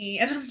petting me,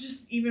 and I'm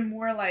just even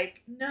more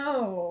like,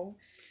 no.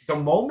 The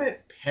moment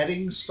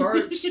petting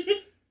starts,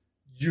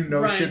 you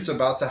know run. shit's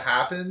about to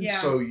happen, Yeah,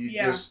 so you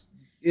yeah. just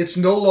it's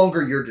no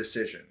longer your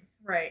decision.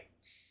 Right.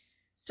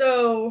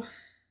 So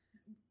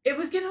it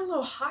was getting a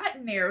little hot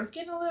in there. It was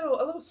getting a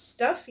little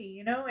stuffy,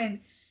 you know, and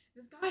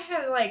this guy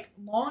had like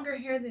longer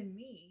hair than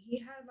me. He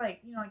had like,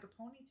 you know, like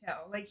a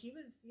ponytail. Like he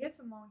had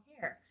some long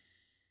hair.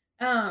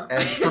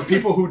 And for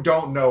people who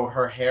don't know,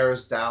 her hair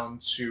is down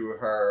to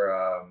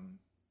her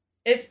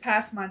it's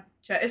past my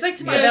chest. It's like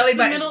to my Yeah, belly it's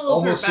the button. middle of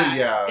almost her back.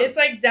 yeah. It's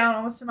like down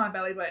almost to my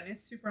belly button.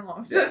 It's super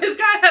long. So Yeah. this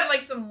guy had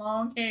like some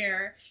long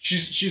hair.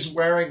 She's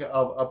wearing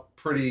a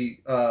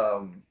pretty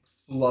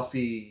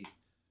fluffy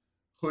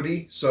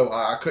hoodie, so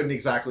I couldn't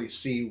exactly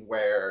see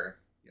where,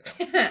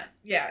 you know.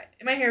 Yeah,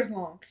 my hair's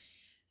long.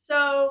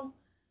 So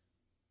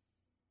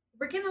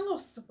we're getting a little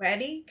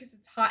sweaty because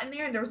it's hot in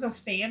there and there was no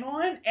fan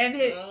on, and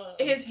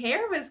his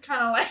hair was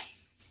kind of like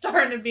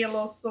starting to be a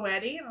little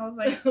sweaty, and I was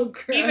like, Oh,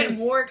 gross. even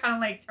more kind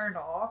of like turned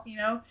off, you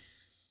know.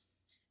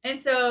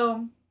 And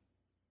so,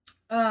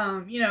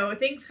 you know,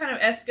 things kind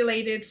of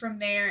escalated from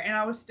there, and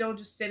I was still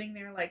just sitting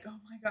there like, oh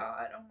my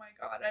god,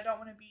 I don't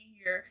want to be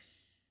here.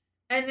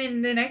 And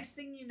then the next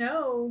thing you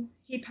know,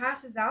 he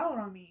passes out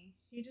on me.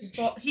 He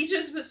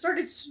just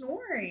started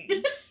snoring.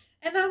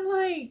 And I'm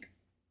like,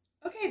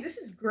 okay, this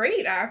is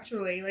great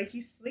actually. Like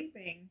he's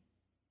sleeping.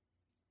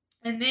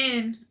 And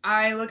then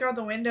I look out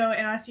the window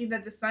and I see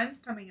that the sun's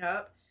coming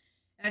up.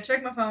 And I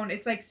check my phone.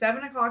 It's like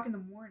 7:00 in the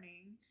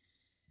morning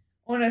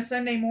on a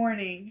Sunday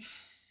morning.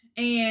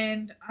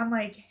 And I'm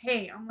like,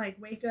 hey,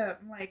 wake up.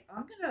 I'm like,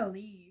 I'm gonna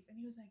leave. And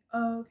he was like,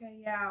 oh, okay,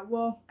 yeah.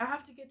 Well, I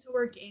have to get to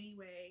work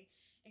anyway.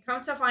 And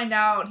come to find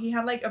out, he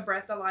had like a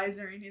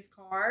breathalyzer in his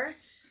car.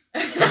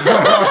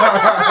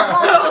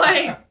 So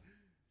like,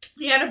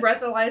 he had a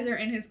breathalyzer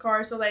in his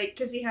car. So like,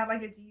 cause he had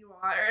like a DUI,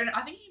 or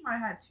I think he might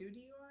have had 2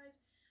 DUIs.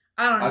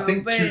 I don't know. I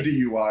think but 2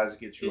 DUIs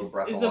get you a Is a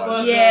breathalyzer.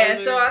 breathalyzer. yeah,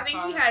 so I think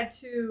car. he had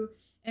 2,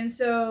 and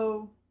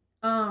so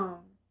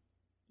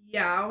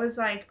yeah, I was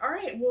like, all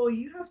right, well,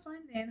 you have fun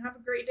then. Have a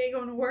great day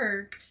going to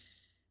work.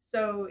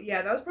 So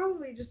yeah, that was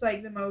probably just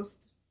like the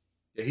most.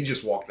 Yeah, he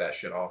just walked that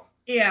shit off.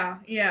 Yeah,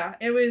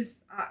 it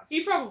was.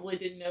 He probably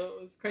didn't know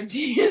it was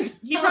crunchy.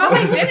 He probably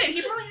didn't.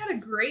 He probably had a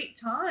great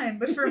time,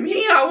 but for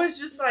me, I was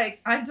just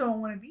like, I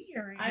don't want to be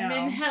here right now. I'm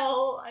in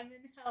hell.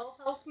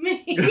 Help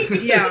me.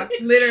 Yeah,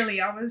 literally,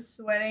 I was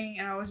sweating,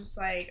 and I was just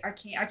like, I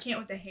can't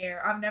with the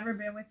hair. I've never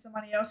been with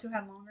somebody else who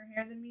had longer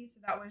hair than me, so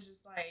that was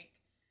just like,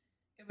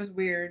 it was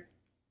weird.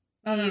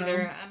 I don't know.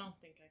 Either. I don't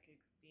think I could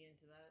be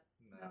into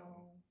that. No.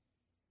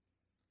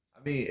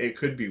 I mean, it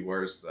could be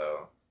worse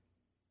though.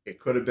 It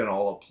could have been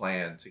all a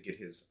plan to get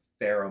his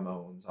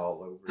pheromones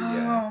all over you.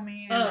 Oh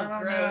man, I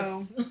don't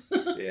gross.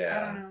 know.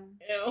 Yeah. I don't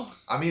know. Ew.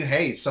 I mean,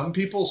 hey, some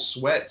people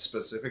sweat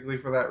specifically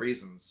for that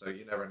reason, so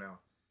you never know.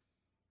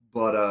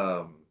 But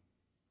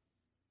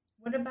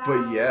What about?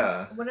 But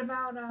yeah. What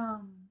about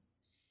an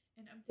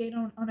update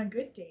on a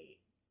good date?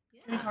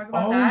 Can we Yeah. talk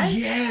about oh that?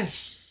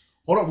 yes.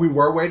 Hold on, we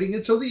were waiting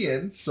until the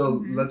end, so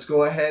Mhm. let's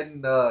go ahead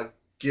and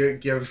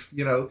give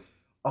you know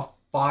a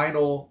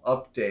final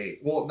update.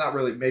 Well, not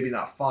really, maybe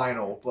not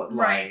final, but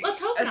Right. like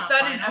Let's hope A not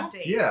sudden final.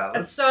 update. yeah,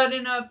 A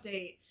sudden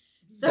update.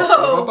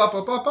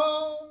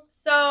 Ba-ba-ba-ba-ba.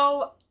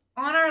 So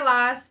on our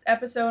last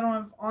episode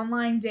of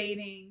online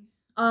dating,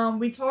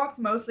 we talked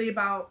mostly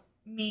about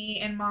me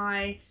and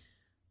my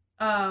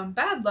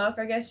bad luck,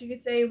 I guess you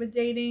could say, with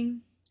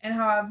dating, and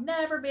how I've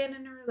never been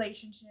in a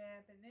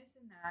relationship and this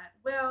and that.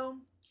 Well,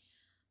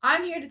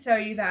 I'm here to tell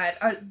you that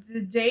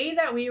the day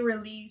that we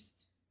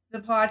released the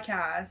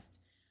podcast,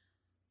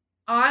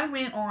 I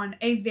went on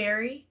a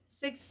very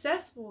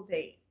successful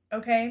date.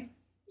 Okay.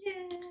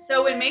 Yay.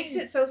 So what makes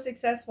it so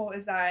successful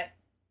is that,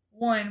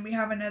 one, we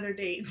have another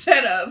date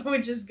set up,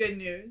 which is good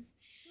news.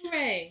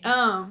 Hooray.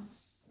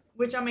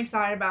 Which I'm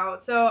excited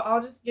about. So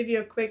I'll just give you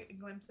a quick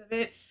glimpse of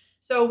it.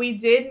 So we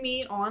did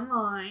meet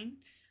online.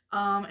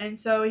 And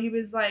so he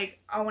was like,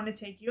 I want to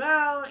take you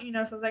out, you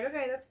know, so I was like,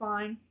 okay, that's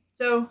fine.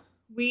 So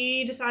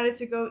we decided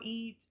to go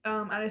eat at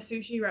a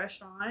sushi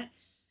restaurant.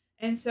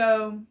 And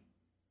so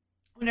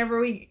whenever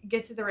we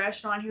get to the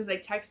restaurant, he was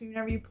like, text me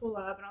whenever you pull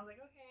up. And I was like,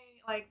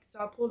 okay. Like, so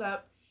I pulled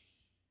up.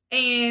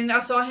 And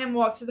I saw him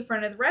walk to the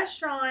front of the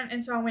restaurant.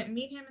 And so I went and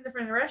meet him in the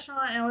front of the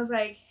restaurant. And I was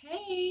like,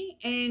 hey.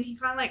 And he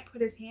kind of like put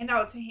his hand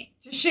out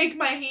to shake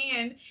my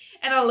hand.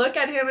 And I look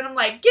at him and I'm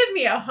like, give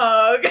me a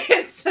hug.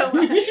 And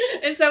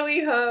so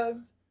we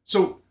hugged.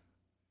 So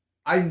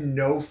I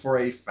know for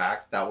a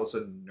fact that was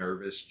a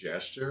nervous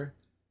gesture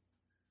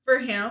For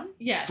him?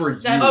 Yes. For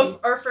you. Oh,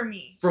 or for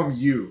me? from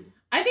you.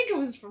 I think it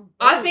was for both,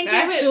 I think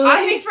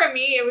actually. for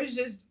me it was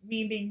just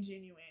me being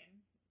genuine.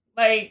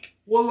 Like,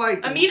 Well, like,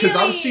 because Immediately-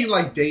 I've seen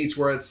like dates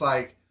where it's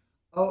like,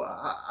 oh,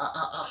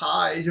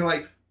 hi, and you're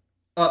like,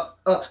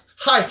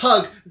 hi,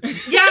 hug. yeah,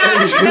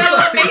 It's no,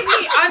 like-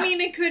 maybe. I mean,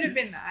 it could have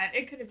been that.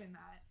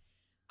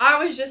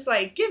 I was just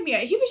like, he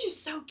was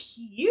just so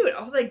cute.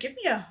 I was like, give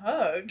me a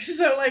hug.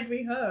 So like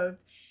we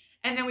hugged.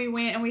 And then we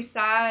went and we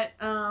sat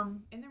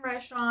in the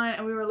restaurant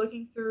and we were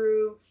looking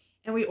through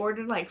and we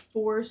ordered like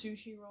 4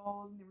 sushi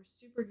rolls and they were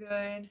super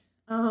good.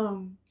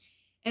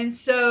 And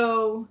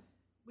so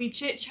we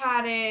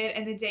chit-chatted,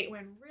 and the date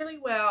went really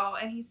well.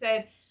 And he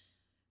said,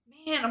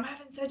 man, I'm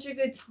having such a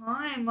good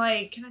time.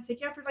 Like, can I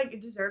take you out for, like, a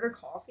dessert or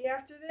coffee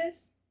after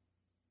this?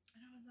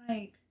 And I was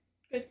like,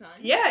 good time.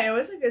 Yeah, it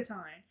was a good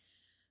time.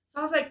 So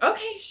I was like,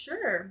 okay,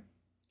 sure.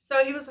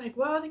 So he was like,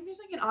 well, I think there's,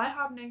 like, an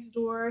IHOP next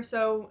door.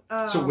 So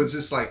was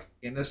this, like,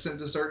 innocent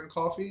dessert and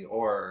coffee,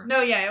 or?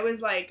 No, yeah, it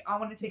was like, I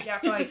want to take you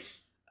out for, like,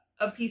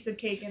 a piece of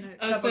cake and a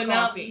cup of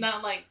coffee.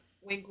 Not like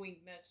wink, wink,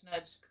 nudge,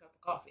 nudge, cup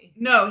of coffee.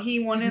 No, he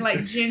wanted,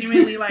 like,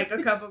 genuinely, like,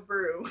 a cup of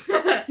brew.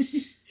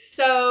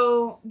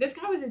 So this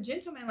guy was a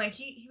gentleman. Like,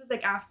 he was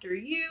like, after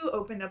you,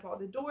 opened up all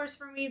the doors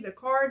for me, the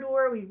car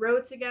door, we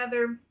rode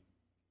together.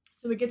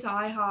 So we get to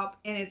IHOP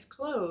and it's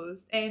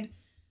closed. And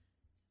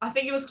I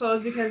think it was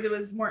closed because it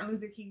was Martin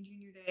Luther King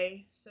Jr.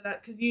 Day. So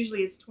that, because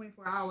usually it's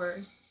 24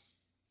 hours.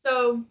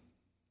 So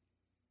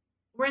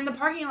we're in the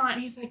parking lot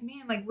and he's like,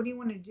 man, like, what do you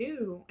want to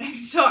do?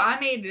 And so I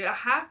made a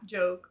half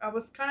joke. I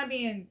was kind of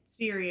being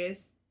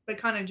serious, but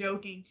kind of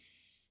joking.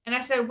 And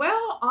I said,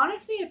 well,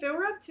 honestly, if it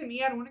were up to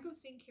me, I'd want to go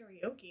sing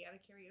karaoke at a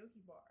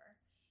karaoke bar.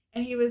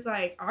 And he was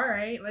like, all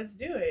right, let's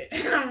do it.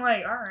 And I'm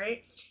like, all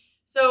right.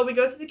 So we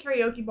go to the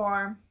karaoke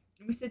bar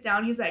and we sit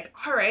down. He's like,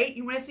 all right,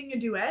 you want to sing a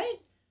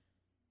duet?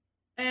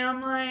 And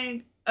I'm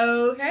like,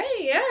 okay,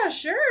 yeah,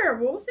 sure.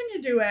 We'll sing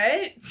a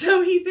duet.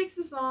 So he picks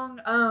the song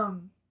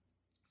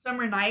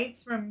Summer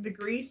Nights from the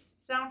Grease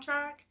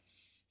soundtrack.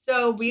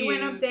 So we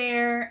went up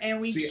there and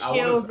we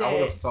killed it. I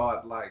would have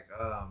thought, like,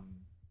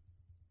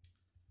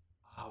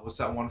 what's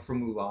that one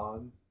from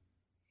Mulan?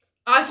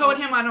 I told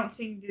him I don't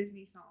sing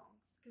Disney songs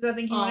because I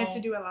think he wanted to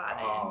do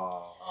Aladdin.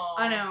 Oh.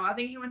 I know. I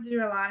think he wanted to do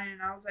Aladdin,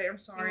 and I was like, I'm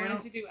sorry. He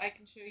wanted to do I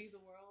Can Show You the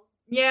World.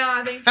 Yeah,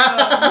 I think so.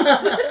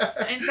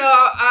 And so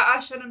I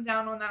shut him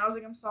down on that. I was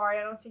like, I'm sorry,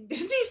 I don't sing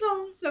Disney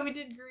songs. So we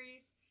did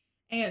Grease,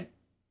 and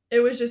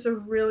it was just a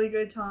really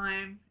good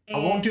time. And I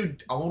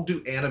won't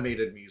do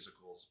animated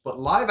musicals, but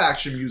live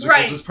action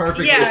musicals is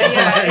perfect.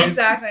 Yeah,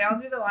 exactly. I'll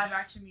do the live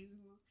action musicals.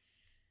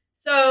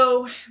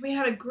 So we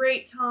had a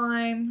great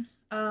time.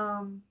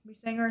 We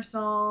sang our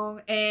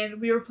song, and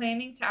we were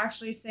planning to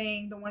actually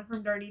sing the one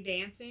from Dirty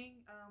Dancing.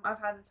 I've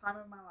had the time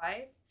of my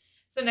life.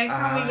 So next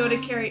time we go to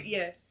karaoke,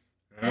 yes.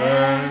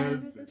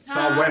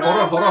 So wait,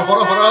 hold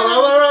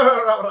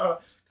on.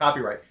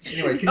 Copyright.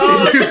 Anyway,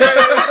 continue.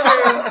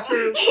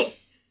 True.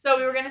 So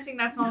we were gonna sing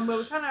that song, but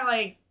we kind of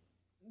like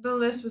the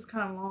list was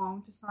kind of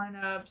long to sign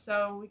up,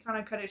 so we kind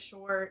of cut it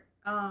short.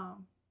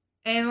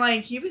 And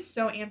like he was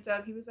so amped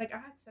up. He was like, I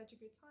had such a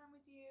good time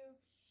with you.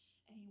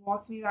 And he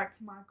walked me back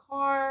to my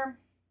car.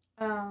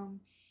 And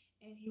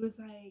he was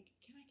like,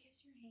 can I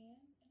kiss your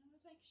hand? And I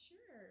was like,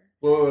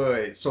 sure.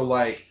 Wait. So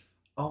like,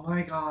 oh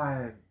my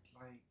God.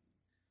 Like,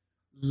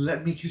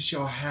 let me kiss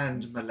your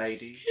hand,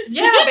 milady.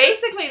 Yeah,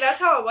 basically that's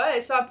how it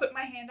was. So I put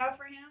my hand out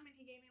for him and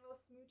he gave me a little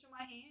smooch on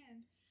my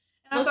hand.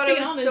 And I thought it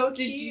was so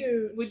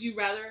cute. Would you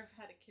rather have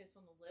had a kiss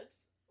on the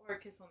lips or a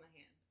kiss on the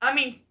hand? I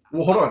mean.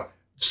 Well, hold on.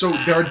 So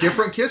there are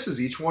different kisses.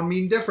 Each one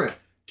mean different.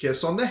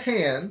 Kiss on the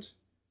hand,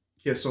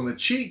 kiss on the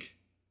cheek,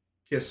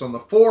 kiss on the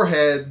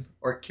forehead,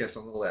 or kiss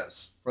on the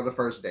lips for the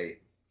first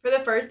date. For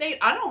the first date,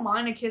 I don't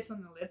mind a kiss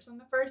on the lips on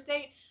the first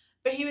date,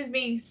 but he was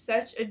being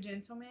such a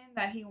gentleman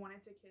that he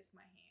wanted to kiss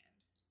my hand.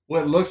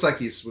 Well, it looks like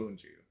he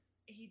swooned you.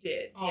 He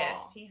did. Aww. Yes,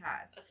 he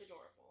has. That's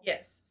adorable.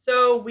 Yes.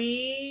 So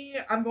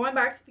I'm going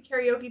back to the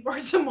karaoke bar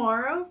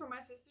tomorrow for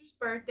my sister's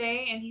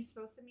birthday, and he's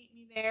supposed to meet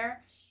me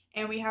there,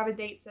 and we have a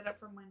date set up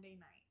for Monday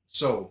night.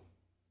 So,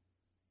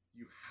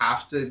 you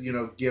have to,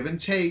 give and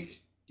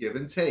take. You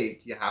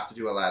have to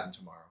do Aladdin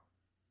tomorrow.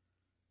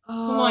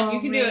 Oh, come on,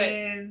 you can do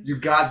it. You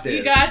got this.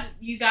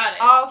 You got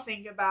it. I'll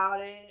think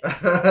about it.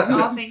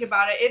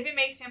 If it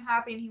makes him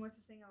happy and he wants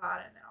to sing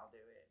Aladdin, then I'll do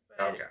it.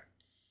 But, okay.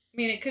 I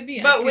mean, it could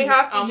be. But we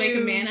have to I'll make a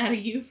man out of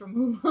you from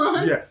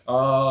Mulan. Yeah.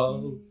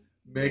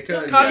 Make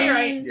a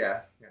copyright.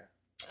 Yeah.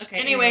 Okay.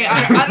 Anyway,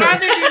 I'd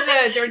rather do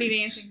the Dirty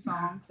Dancing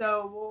song,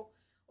 so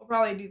we'll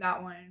probably do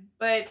that one.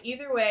 But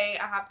either way,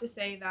 I have to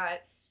say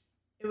that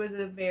it was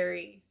a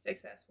very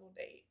successful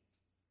date.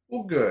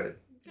 Well, good.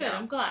 Good.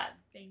 I'm glad.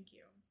 Thank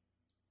you.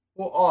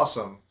 Well,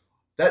 awesome.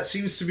 That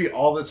seems to be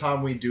all the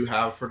time we do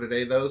have for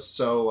today, though.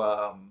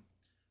 So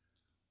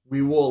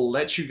we will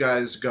let you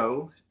guys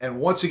go. And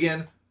once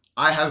again,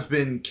 I have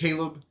been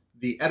Caleb,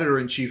 the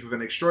editor-in-chief of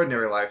An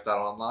Extraordinary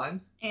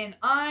Life.online. And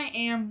I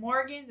am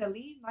Morgan, the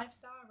lead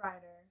lifestyle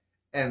writer.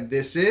 And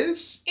this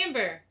is...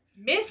 Amber.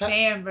 Miss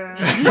Amber.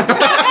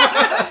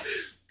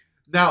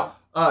 Now,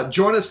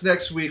 join us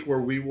next week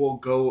where we will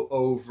go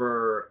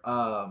over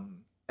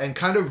and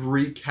kind of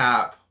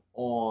recap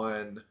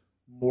on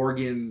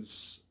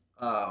Morgan's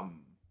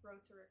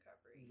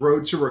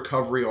Road to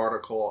Recovery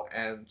article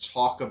and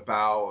talk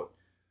about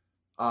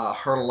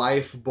her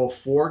life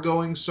before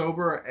going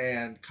sober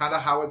and kind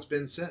of how it's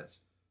been since.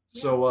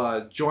 Yeah.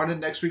 So join in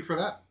next week for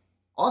that.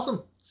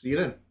 Awesome. See you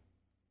then.